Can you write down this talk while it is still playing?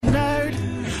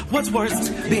What's worse,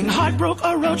 being heartbroken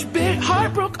or roach bit?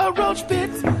 Heartbroken or roach bit?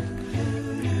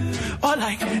 Or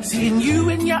like seeing you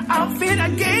in your outfit. I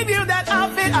gave you that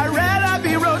outfit. I'd rather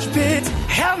be roach bit.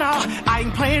 Hell no, I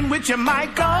ain't playing with you,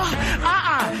 Michael.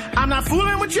 I'm not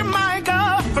fooling with you,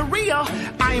 Michael. For real,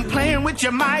 I ain't playing with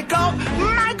you, Michael.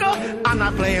 Michael, I'm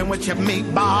not playing with your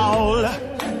meatball.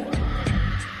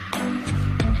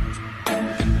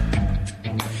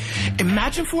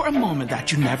 Imagine for a moment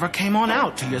that you never came on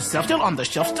out to yourself, still on the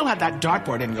shelf, still had that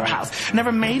dartboard in your house,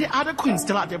 never made it out of Queens,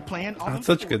 still out there playing. Oh, that's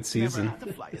such a good season.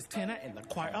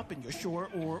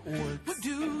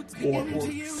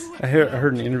 I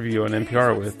heard an interview on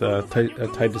NPR with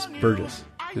Titus Burgess,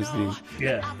 who's the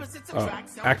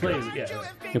actor.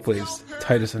 He plays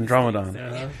Titus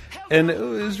Andromedon, and it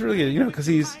was really good, you know, because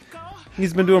he's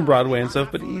been doing Broadway and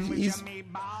stuff, but he's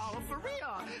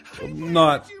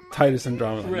not Titus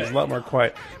Andromeda. Right. He's a lot more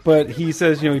quiet. But he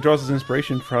says, you know, he draws his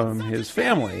inspiration from his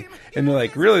family. And they're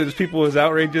like, really? There's people as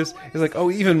outrageous? He's like,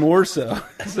 oh, even more so.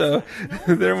 So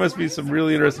there must be some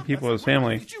really interesting people in his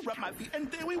family.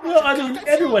 Well, I mean,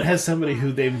 everyone has somebody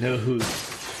who they know who's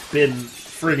been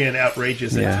friggin'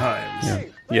 outrageous at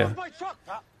times. Yeah.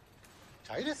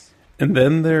 Titus? And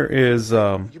then there is...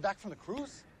 You back from the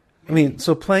cruise? I mean,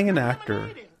 so playing an actor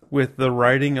with the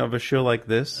writing of a show like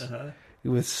this... It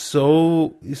was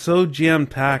so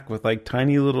jam-packed with, like,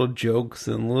 tiny little jokes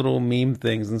and little meme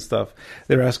things and stuff.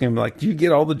 They were asking him, like, do you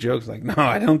get all the jokes? Like, no,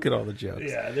 I don't get all the jokes.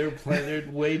 Yeah, there are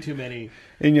way too many.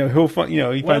 And, you know,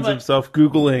 he finds himself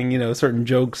Googling, you know, certain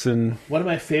jokes. And one of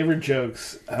my favorite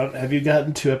jokes, have you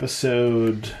gotten to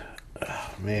episode...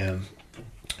 Oh, man.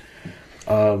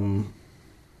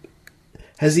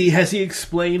 Has he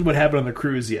explained what happened on the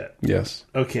cruise yet? Yes.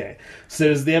 Okay. So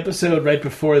there's the episode right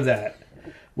before that,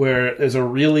 where there's a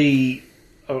really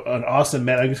an awesome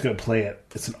meta. I'm just going to play it.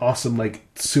 It's an awesome, like,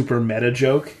 super meta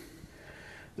joke,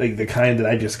 like the kind that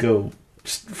I just go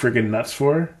friggin' nuts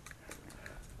for.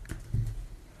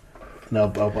 And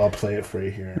I'll play it for you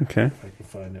here. Okay, if I can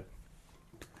find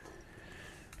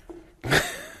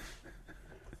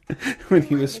it. When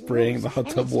he was spraying the hot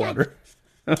tub water.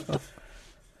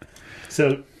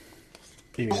 So,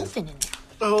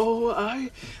 oh,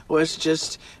 I was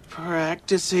just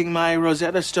practicing my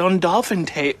Rosetta Stone dolphin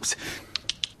tapes.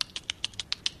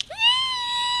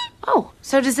 Oh,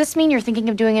 so does this mean you're thinking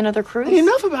of doing another cruise?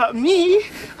 Enough about me.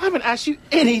 I haven't asked you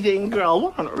anything, girl.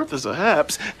 What on earth is a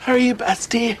haps? How are you,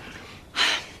 bestie?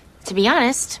 To be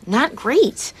honest, not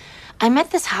great. I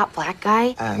met this hot black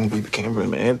guy. And we became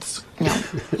roommates. No,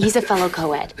 he's a fellow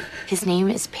co-ed. His name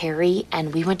is Perry,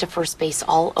 and we went to first base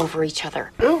all over each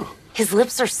other. Oh. His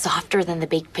lips are softer than the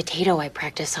baked potato I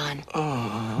practice on.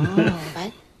 Oh.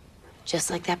 But just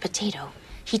like that potato,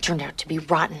 he turned out to be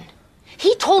rotten.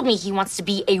 He told me he wants to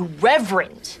be a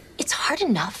reverend. It's hard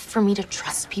enough for me to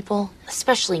trust people,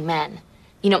 especially men.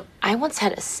 You know, I once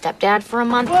had a stepdad for a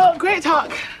month. Well, great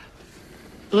talk.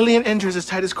 Lillian enters as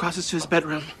Titus crosses to his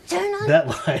bedroom. That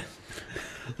line.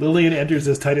 Lillian enters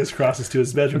as Titus crosses to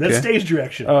his bedroom. Okay. That's stage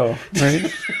direction. Oh,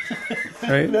 right.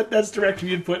 Right. That's direction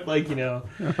you'd put, like, you know,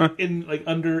 in, like,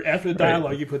 under, after the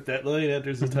dialogue, you put that Lillian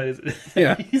enters as Titus.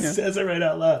 He says it right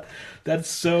out loud. That's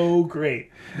so great.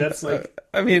 That's like,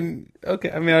 I mean,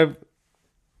 okay. I mean,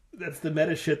 that's the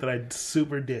meta shit that I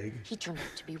super dig. He turned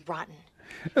out to be rotten.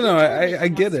 No, I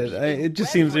get it. It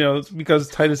just seems, you know, it's because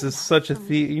Titus is such a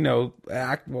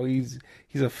well, he's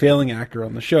a failing actor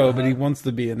on the show, but he wants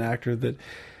to be an actor that,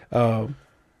 you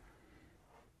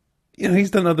know,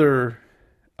 he's done other.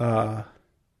 I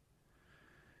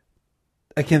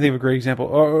can't think of a great example.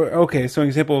 Okay, so an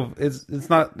example of it's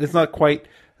not quite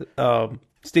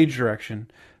stage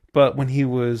direction, but when he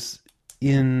was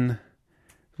in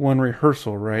one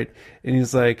rehearsal, right, and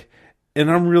he's like. And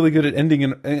I'm really good at ending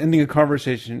a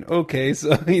conversation. Okay,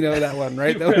 so, you know, that one,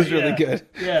 right? That was really good.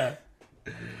 Yeah.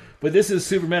 But this is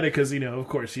super meta because, you know, of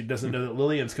course, she doesn't know that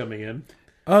Lillian's coming in.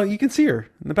 Oh, you can see her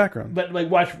in the background. But, like,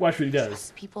 watch what he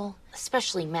does. People,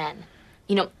 especially men.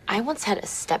 You know, I once had a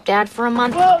stepdad for a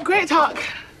month. Well, great talk.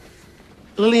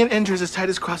 Lillian enters as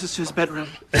Titus crosses to his bedroom.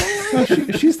 Oh,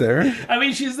 she's there. I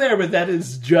mean, she's there, but that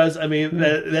is just, I mean,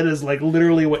 that is, like,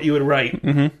 literally what you would write.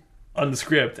 Mm-hmm. On the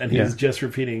script, and he's just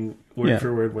repeating word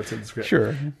for word what's in the script.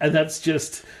 Sure. And that's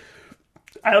just,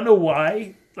 I don't know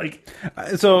why. Like,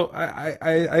 so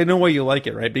I know why you like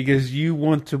it, right? Because you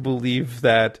want to believe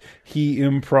that he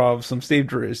improv some stage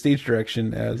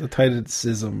direction as a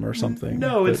Titusism or something.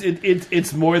 No,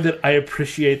 it's more that I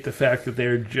appreciate the fact that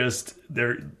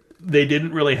they're they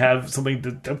didn't really have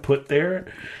something to put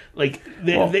there. Like,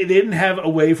 they didn't have a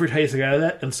way for Titus to get out of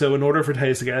that, and so in order for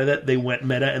Titus to get out of that, they went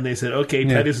meta, and they said, okay,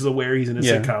 Titus is aware he's in a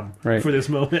sitcom for this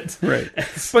moment. Right.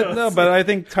 So but I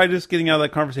think Titus getting out of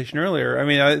that conversation earlier, I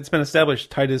mean, it's been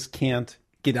established Titus can't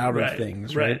get out of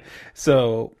things, right?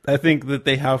 So I think that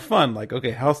they have fun. Like,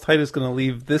 okay, how's Titus going to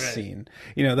leave this scene?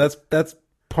 You know, that's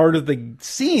part of the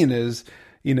scene is,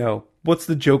 you know, what's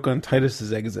the joke on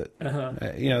Titus's exit?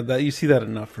 You know, that you see that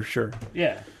enough for sure.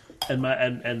 Yeah. And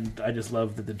I just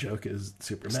love that the joke is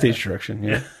super meta. Stage direction,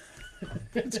 yeah.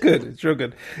 It's good. It's real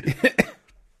good.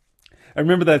 I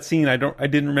remember that scene. I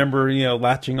didn't remember, you know,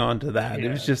 latching on to that. Yeah. It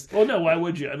was just. Well, no. Why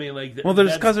would you? I mean, like. Well,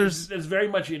 there's it's very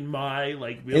much in my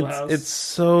wheelhouse. It's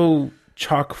so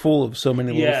chock full of so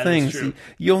many little things.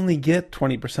 You only get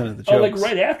 20% of the jokes. Oh, like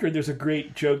right after, there's a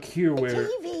great joke here where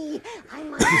TV.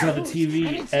 I'm he's on the TV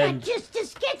and it's and not just a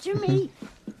sketch of me.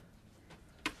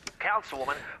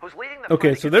 Councilwoman who's leading the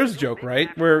okay, so there's a joke, right,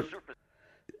 where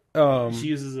she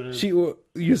uses she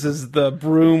uses the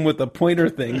broom with the pointer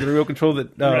thing, the remote control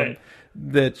that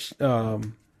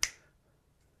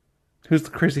who's the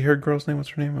crazy haired girl's name? What's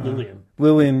her name?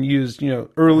 Lillian used, you know,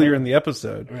 earlier in the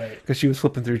episode, because she was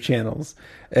flipping through channels,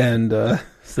 and so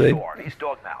they. East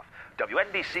Dogmouth.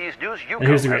 WNBC's News UK. And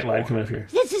here's the great line coming up here.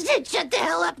 This is it. Shut the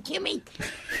hell up, Kimmy.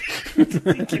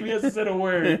 Kimmy hasn't said a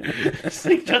word. Just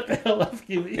like, shut the hell up,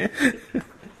 Kimmy.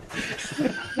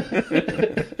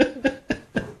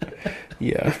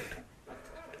 Yeah.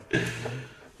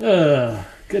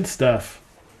 Good stuff.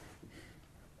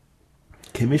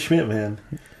 Kimmy Schmidt, man.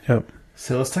 Yep.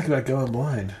 So let's talk about going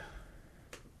blind.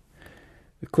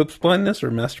 Eclipse blindness or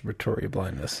masturbatory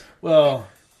blindness? Well,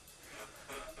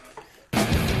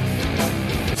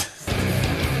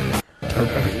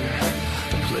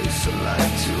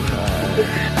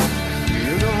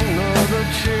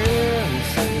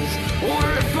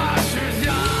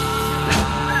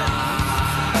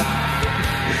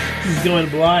 he's going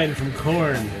blind from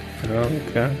Korn.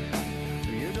 Okay.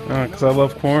 Because I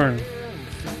love Korn.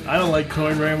 I don't like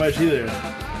Korn very much either. In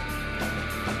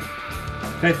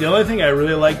fact, the only thing I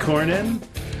really like Korn in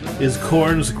is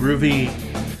Korn's groovy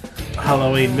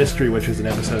Halloween Mystery, which was an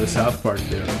episode of South Park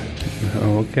there.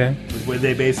 Okay. Where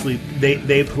they basically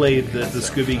they played the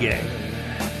Scooby Gang.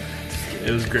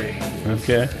 It was great.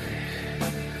 Okay.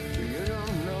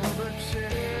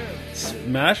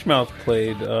 Smash Mouth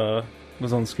played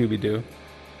was on Scooby Doo.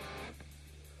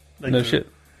 Like No shit.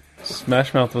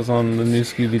 Smash Mouth was on the new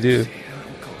Scooby Doo.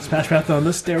 Smash Mouth on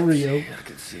the stereo.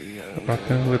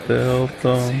 Rockin' with the elf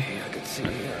on.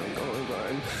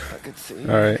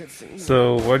 Alright.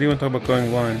 So why do you want to talk about going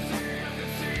blind?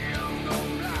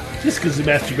 Just because of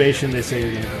masturbation, they say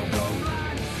you're going to go blind.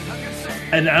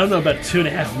 And I don't know, about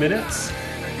 2.5 minutes?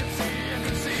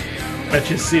 That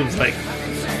just seems like...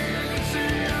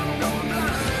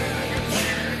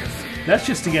 That's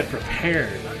just to get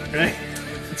prepared, right?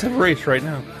 Let's have a race right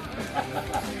now.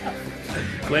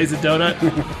 Glaze a donut?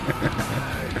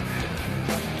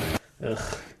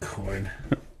 Ugh, Korn.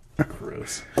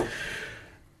 Gross.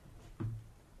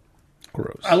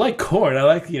 Gross. I like corn. I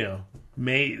like,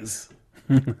 maize.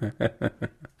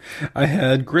 I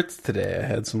had grits today. I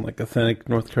had some authentic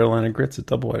North Carolina grits at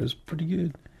Double Wide. It was pretty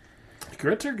good.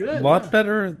 Grits are good. A lot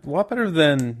better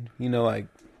than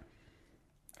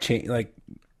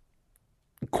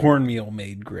cornmeal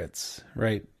made grits,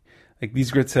 right? Like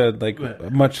these grits had a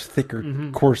much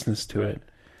thicker coarseness to it.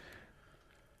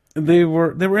 They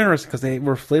were interesting because they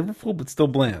were flavorful but still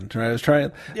bland. Right? I was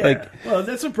trying well,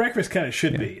 that's what breakfast kind of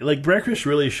should be. Like breakfast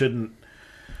really shouldn't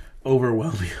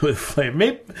overwhelm you with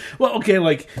flavor.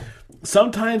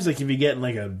 Sometimes if you get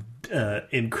a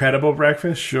incredible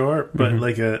breakfast, sure, but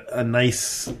a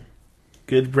nice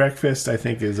good breakfast, I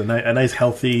think is a nice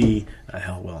healthy. I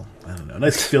don't know, a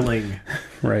nice filling.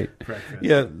 Right. Breakfast.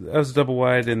 Yeah, I was Double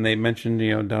Wide, and they mentioned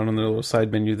down on the little side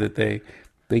menu that they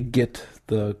get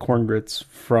the corn grits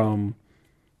from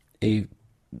a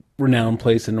renowned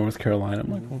place in North Carolina.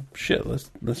 I'm like, well, shit,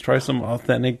 let's try some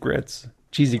authentic grits,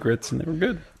 cheesy grits, and they were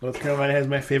good. North Carolina has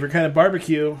my favorite kind of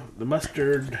barbecue, the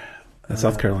mustard. That's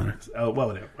South Carolina. Oh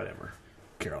well, whatever.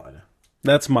 Carolina.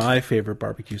 That's my favorite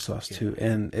barbecue sauce too,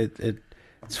 and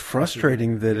it's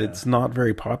frustrating that it's not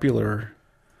very popular.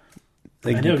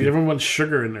 I know, because everyone wants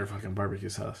sugar in their fucking barbecue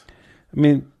sauce. I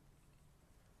mean,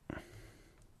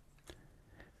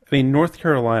 North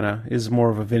Carolina is more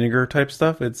of a vinegar type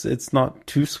stuff. It's not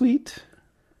too sweet,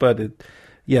 but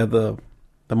the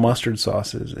mustard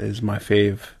sauce is my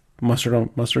fave.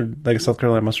 Mustard, like a South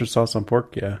Carolina mustard sauce on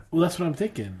pork. Yeah. Well, that's what I'm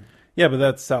thinking. Yeah, but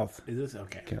that's South. Is this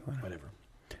okay? Carolina. Whatever.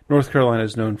 North Carolina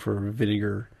is known for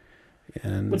vinegar.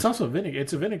 and But it's also vinegar.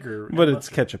 It's a vinegar. but it's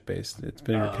ketchup based. It's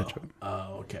vinegar ketchup.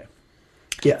 Oh, okay.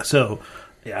 Yeah. So,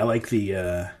 I like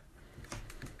the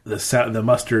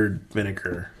mustard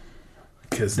vinegar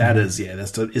because that is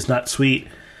it's not sweet,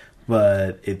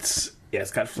 but it's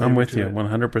got flavor. I'm with to you it.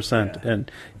 100%,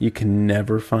 and you can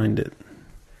never find it.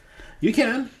 You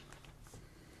can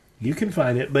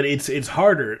find it, but it's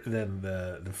harder than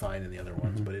the find in the other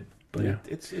ones. But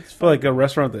it's But fun. like a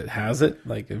restaurant that has it,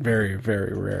 like very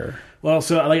very rare. Well,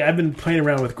 so like I've been playing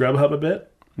around with Grubhub a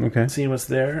bit, Okay. seeing what's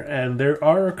there, and there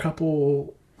are a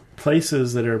couple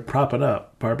places that are propping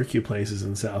up, barbecue places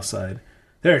in Southside.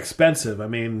 They're expensive. I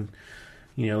mean,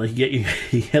 like you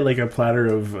get like a platter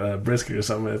of brisket or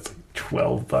something that's like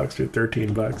 $12 or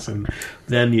 $13, and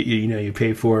then you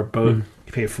pay for both.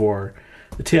 You pay for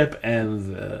the tip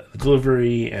and the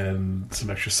delivery and some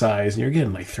extra size, and you're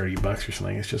getting like $30 or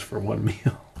something. It's just for one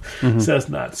meal. So it's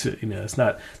not it's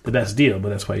not the best deal, but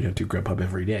that's why you don't do Grubhub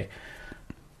every day.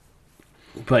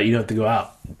 But you don't have to go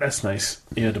out. That's nice.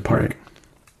 You know, to park. Right.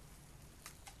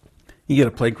 You got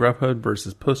to play Grubhub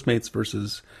versus Postmates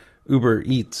versus Uber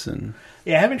Eats, and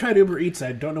Yeah, I haven't tried Uber Eats.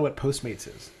 I don't know what Postmates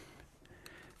is.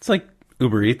 it's like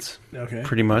Uber Eats, Okay.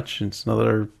 pretty much. It's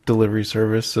another delivery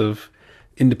service of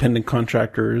independent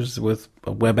contractors with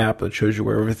a web app that shows you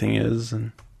where everything is.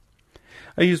 And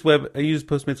I use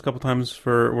Postmates a couple times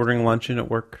for ordering lunch in at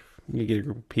work. You get a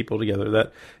group of people together.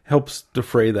 That helps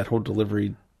defray that whole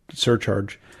delivery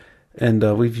surcharge. And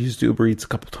we've used Uber Eats a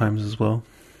couple times as well.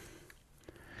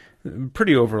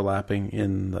 Pretty overlapping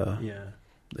in the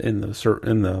in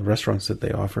the restaurants that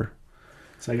they offer.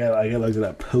 So I got looked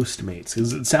at Postmates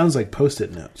because it sounds like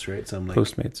Post-it notes, right? So I'm like,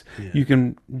 Postmates. Yeah. You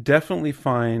can definitely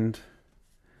find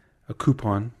a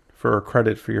coupon for a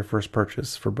credit for your first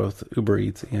purchase for both Uber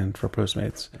Eats and for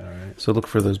Postmates. all right, So look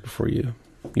for those before you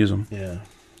use them. yeah.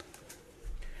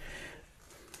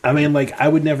 I mean, like I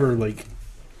would never like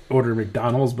order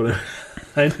McDonald's, but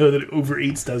I know that Uber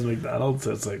Eats does McDonald's,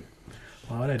 so it's like,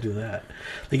 why would I do that?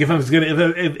 Like if I was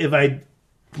if I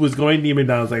was going to eat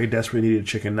McDonald's, like I desperately needed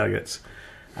chicken nuggets,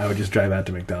 I would just drive out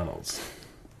to McDonald's.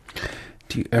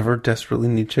 Do you ever desperately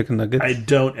need chicken nuggets? I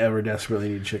don't ever desperately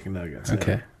need chicken nuggets. no.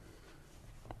 Okay.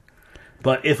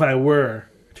 But if I were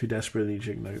to desperately need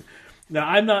chicken nuggets, now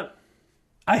I'm not.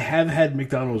 I have had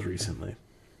McDonald's recently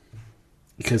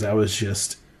because I was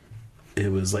just. It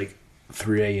was like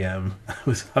 3 a.m. I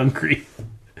was hungry.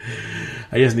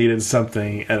 I just needed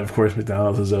something, and of course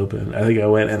McDonald's was open. I think I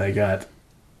went and I got.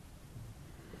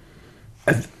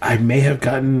 I may have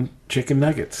gotten chicken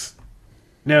nuggets.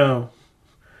 No,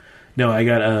 I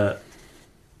got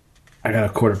a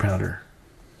quarter pounder.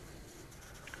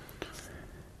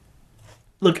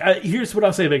 Look, here's what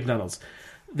I'll say about McDonald's.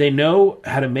 They know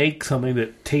how to make something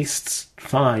that tastes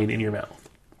fine in your mouth.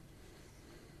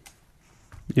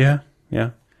 Yeah.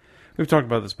 We've talked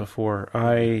about this before.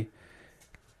 I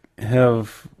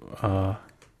have I've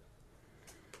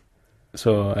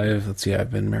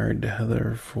been married to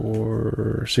Heather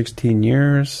for 16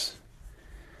 years.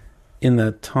 In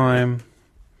that time,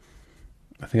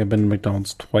 I think I've been to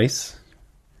McDonald's twice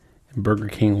and Burger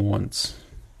King once.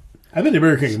 I've been to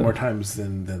Burger King more times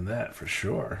than that, for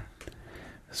sure.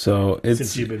 So it's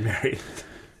Since you've been married.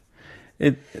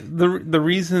 the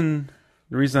reason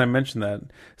I mentioned that,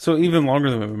 so even longer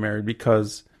than we've been married,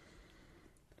 because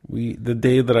the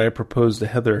day that I proposed to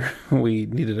Heather, we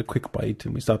needed a quick bite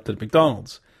and we stopped at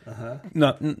McDonald's. Well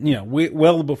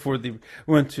before we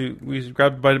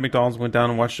grabbed a bite at McDonald's, went down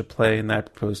and watched a play, and I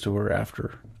proposed to her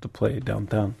after the play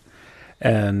downtown.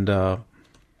 And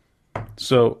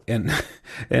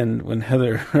and when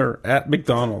Heather at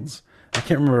McDonald's, I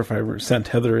can't remember if I sent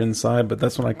Heather inside, but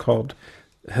that's when I called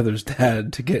Heather's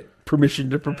dad to get permission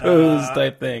to propose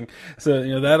type thing.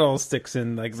 So, that all sticks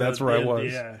in, like, that's where I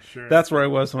was. Yeah, sure. That's where I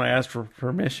was when I asked for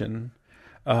permission.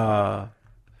 And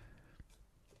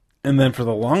then for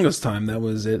the longest time, that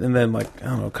was it. And then, like, I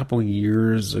don't know, a couple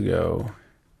years ago,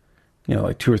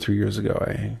 like 2 or 3 years ago,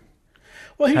 I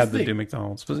had to do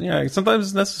McDonald's. But yeah, sometimes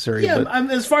it's necessary. Yeah,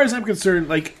 but as far as I'm concerned,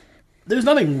 like, there's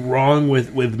nothing wrong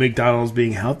with McDonald's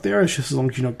being out there. It's just as long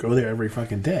as you don't go there every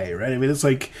fucking day, right? I mean, it's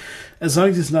like, as long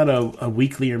as it's not a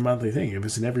weekly or monthly thing. If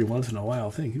it's an every once in a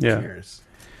while thing, who cares?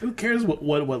 Who cares what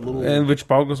little... And which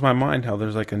boggles my mind how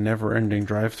there's like a never-ending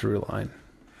drive-through line.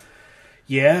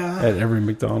 Yeah. At every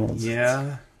McDonald's.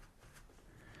 Yeah.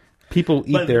 People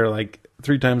eat there like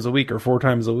 3 times a week or 4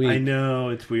 times a week. I know,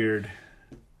 it's weird.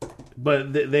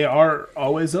 But they are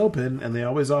always open, and they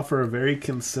always offer a very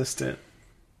consistent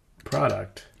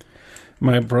product.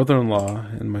 My brother-in-law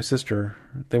and my sister,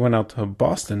 they went out to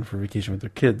Boston for vacation with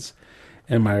their kids.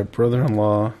 And my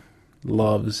brother-in-law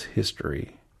loves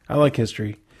history. I like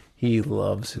history. He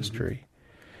loves his tree.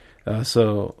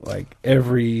 So like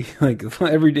every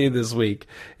day this week,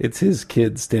 it's his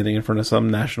kids standing in front of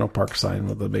some national park sign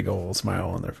with a big old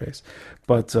smile on their face.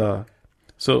 But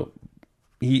so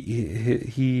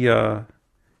he's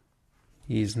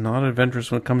not adventurous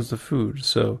when it comes to food.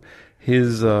 So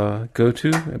his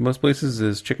go-to at most places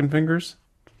is chicken fingers.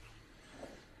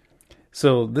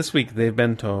 So this week they've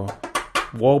been to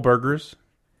Wahlburgers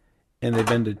and they've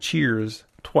been to Cheers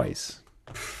twice.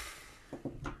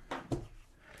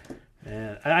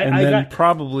 And And then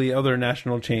probably other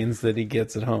national chains that he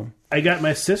gets at home. I got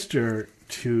my sister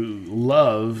to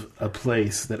love a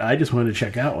place that I just wanted to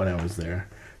check out when I was there,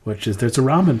 which is there's a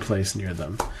ramen place near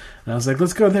them. And I was like,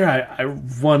 let's go there. I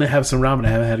want to have some ramen. I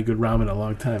haven't had a good ramen in a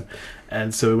long time.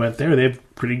 And so we went there. They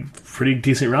have pretty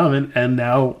decent ramen, and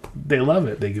now they love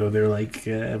it. They go there like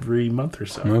every month or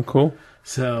so. Oh, cool.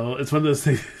 So it's one of those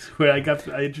things where I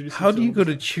introduced. How do you go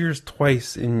to Cheers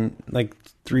twice in like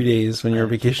 3 days when you're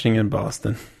vacationing in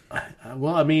Boston?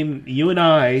 Well, I mean, you and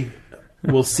I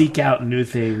will seek out new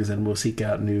things, and we'll seek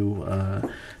out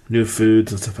new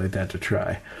foods and stuff like that to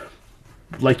try.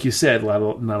 Like you said,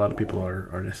 not a lot of people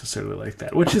are necessarily like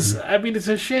that, which is, I mean, it's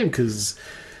a shame because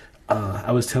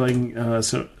I was telling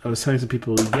some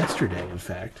people yesterday, in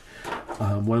fact,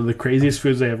 one of the craziest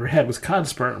foods I ever had was cod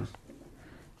sperm,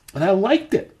 and I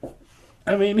liked it.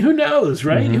 I mean, who knows,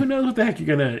 right? Who knows what the heck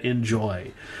you're gonna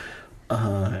enjoy?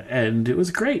 And it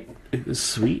was great. It was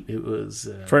sweet. It was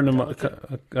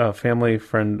A family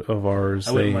friend of ours.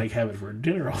 I wouldn't like have it for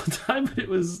dinner all the time, but it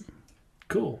was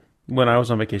cool. When I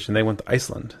was on vacation, they went to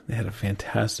Iceland. They had a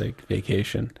fantastic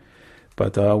vacation.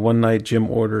 But one night, Jim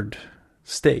ordered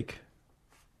steak.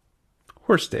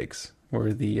 Horse steaks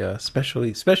were the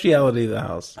speciality of the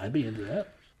house. I'd be into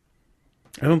that.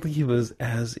 I don't think he was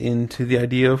as into the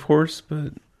idea of horse,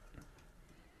 but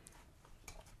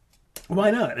Why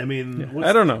not? I mean,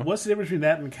 I don't know. What's the difference between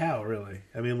that and cow, really?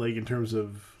 I mean, like in terms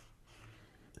of,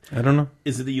 I don't know.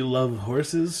 is it that you love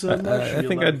horses so much? I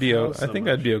think I'd be. I think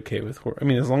I'd be okay with horse. I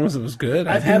mean, as long as it was good.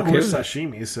 I've had horse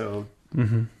sashimi, so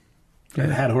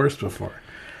I've had horse before.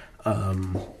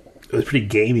 It was pretty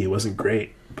gamey. It wasn't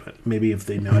great, but maybe if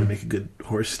they know how to make a good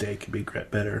horse steak, it'd be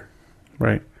better.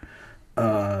 Right.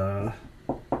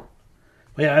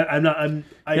 Yeah, I'm not.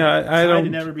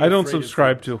 I don't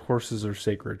subscribe to horses are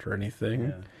sacred or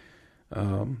anything.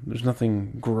 Yeah. There's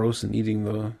nothing gross in eating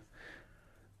the.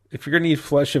 If you're going to eat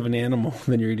flesh of an animal,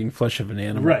 then you're eating flesh of an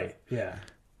animal. Right. Yeah.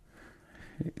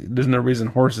 There's no reason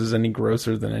horse is any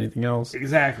grosser than anything else.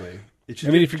 Exactly. I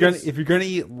mean, if you're gonna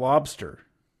eat lobster,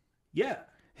 yeah.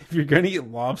 If you're gonna eat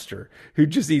lobster, who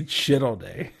just eats shit all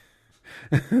day,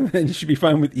 then you should be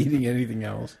fine with eating anything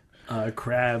else.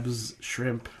 Crabs,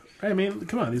 shrimp. I mean,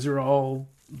 come on, these are all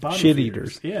bottom shit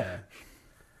feeders. eaters. Yeah.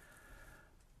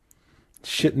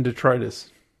 Shit and detritus.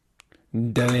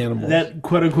 Dead animals. That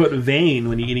quote unquote vein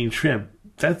when you're eating shrimp,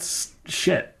 that's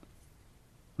shit.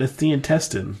 That's the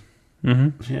intestine.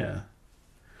 Mm-hmm. Yeah.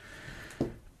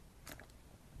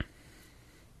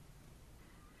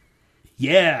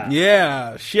 Yeah.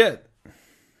 Yeah, shit.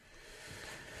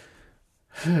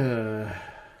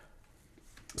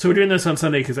 So we're doing this on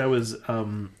Sunday because I was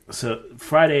so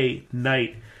Friday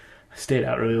night I stayed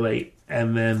out really late,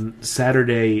 and then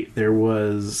Saturday there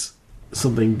was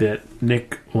something that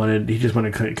Nick wanted. He just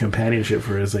wanted companionship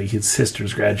for his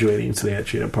sister's graduating, so they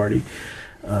had a party,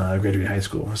 graduating high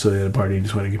school. So they had a party and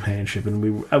just wanted companionship,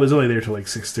 and I was only there till like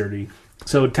 6:30.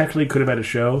 So technically could have had a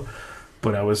show,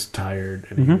 but I was tired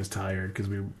and he was tired because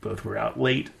we both were out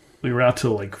late. We were out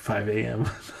till like 5 a.m.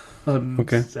 on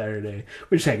Saturday.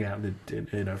 We're just hanging out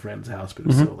in our friend's house, but it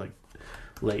was still like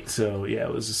late. So yeah,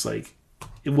 it was just like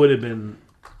it would have been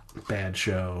a bad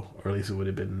show, or at least it would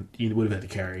have been. You would have had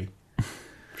to carry.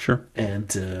 Sure. And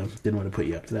didn't want to put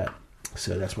you up to that.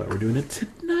 So that's why we're doing it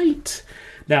tonight.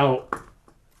 Now,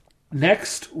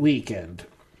 next weekend.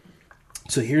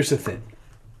 So here's the thing.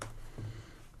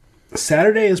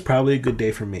 Saturday is probably a good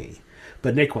day for me,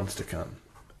 but Nick wants to come.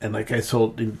 And like I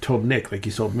told Nick, like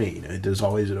you told me, there's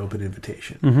always an open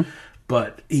invitation.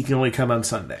 But he can only come on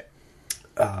Sunday.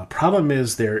 Problem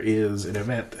is there is an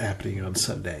event happening on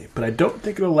Sunday, but I don't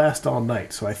think it'll last all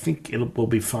night, so I think will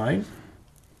be fine.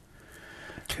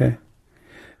 Okay.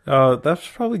 That's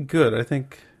probably good. I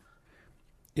think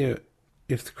if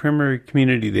the Creamery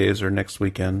Community Days are next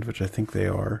weekend, which I think they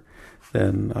are,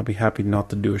 then I'll be happy not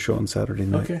to do a show on Saturday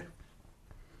night. Okay.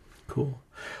 Cool.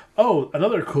 Oh,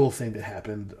 another cool thing that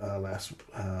happened last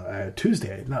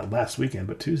Tuesday, not last weekend,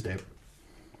 but Tuesday,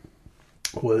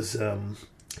 was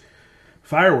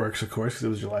fireworks, of course, because it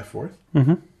was July 4th.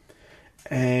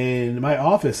 And my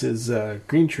office is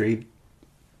Green Tree,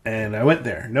 And I went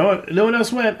there. No one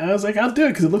else went. I was like, I'll do it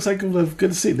because it looks like a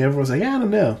good seat. And everyone was like, yeah, I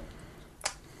don't know.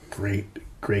 Great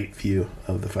view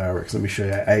of the fireworks. Let me show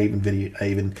you. I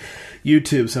even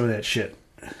YouTube some of that shit.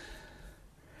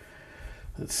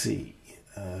 Let's see.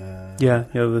 Yeah,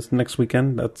 this next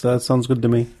weekend. That sounds good to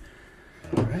me.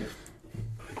 All right.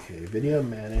 Okay, video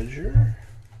manager.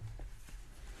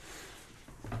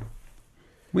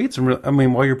 We had some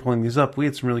while you're pulling these up, we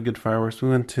had some really good fireworks. We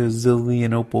went to Zilli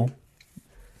and Opal.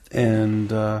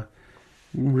 And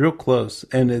real close.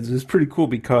 And it's pretty cool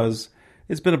because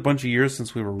it's been a bunch of years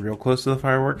since we were real close to the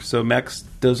fireworks. So Max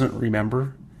doesn't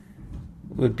remember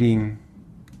what being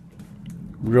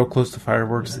real close to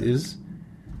fireworks is.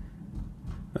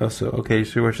 Oh, so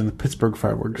you're watching the Pittsburgh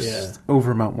fireworks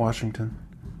over Mount Washington.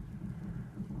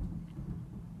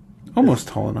 Almost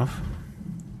tall enough.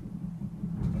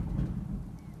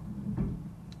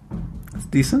 It's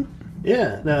decent.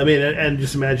 Yeah, no, I mean, and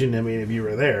just imagine, if you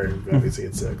were there, obviously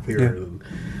it's clearer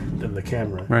than the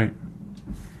camera. Right.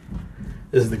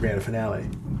 This is the grand finale.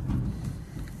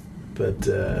 But,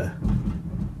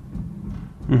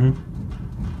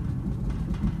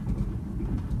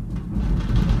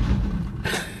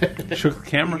 Shook the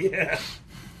camera.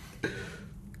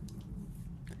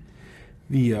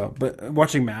 Yeah. But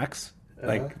watching Max,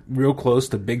 real close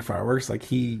to big fireworks, like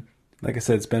I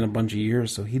said, it's been a bunch of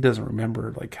years, so he doesn't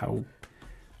remember how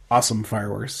awesome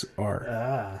fireworks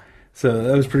are. So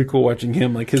that was pretty cool watching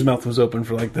him. His mouth was open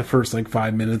for the first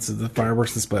 5 minutes of the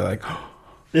fireworks display.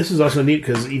 This is also neat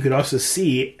because you could also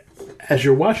see as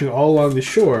you're watching all along the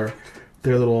shore,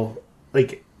 their little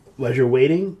as you're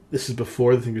waiting. This is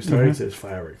before the thing is starting. So there's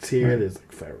fireworks here. There's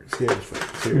fireworks here. There's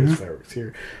fireworks here. There's fireworks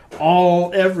here.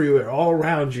 All everywhere, all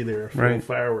around you. There are full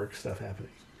fireworks stuff happening.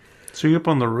 So you up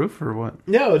on the roof or what?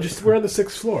 No, just we're on the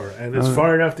 6th floor, and it's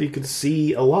far enough that you can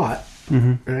see a lot,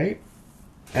 right?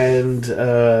 And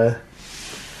that's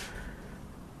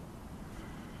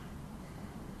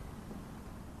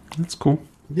cool.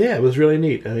 Yeah, it was really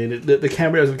neat. I mean, the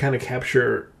camera doesn't kind of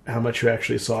capture how much you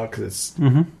actually saw because it's.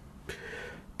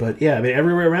 But yeah, I mean,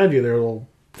 everywhere around you there are little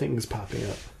things popping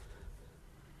up.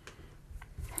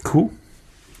 Cool.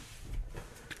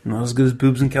 Not as good as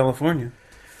boobs in California.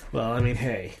 Well, I mean,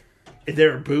 hey. If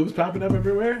there are boobs popping up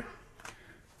everywhere,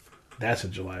 that's a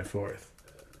July 4th.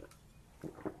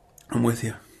 I'm with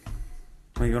you.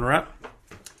 Are you going to wrap?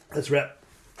 Let's wrap.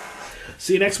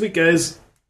 See you next week, guys.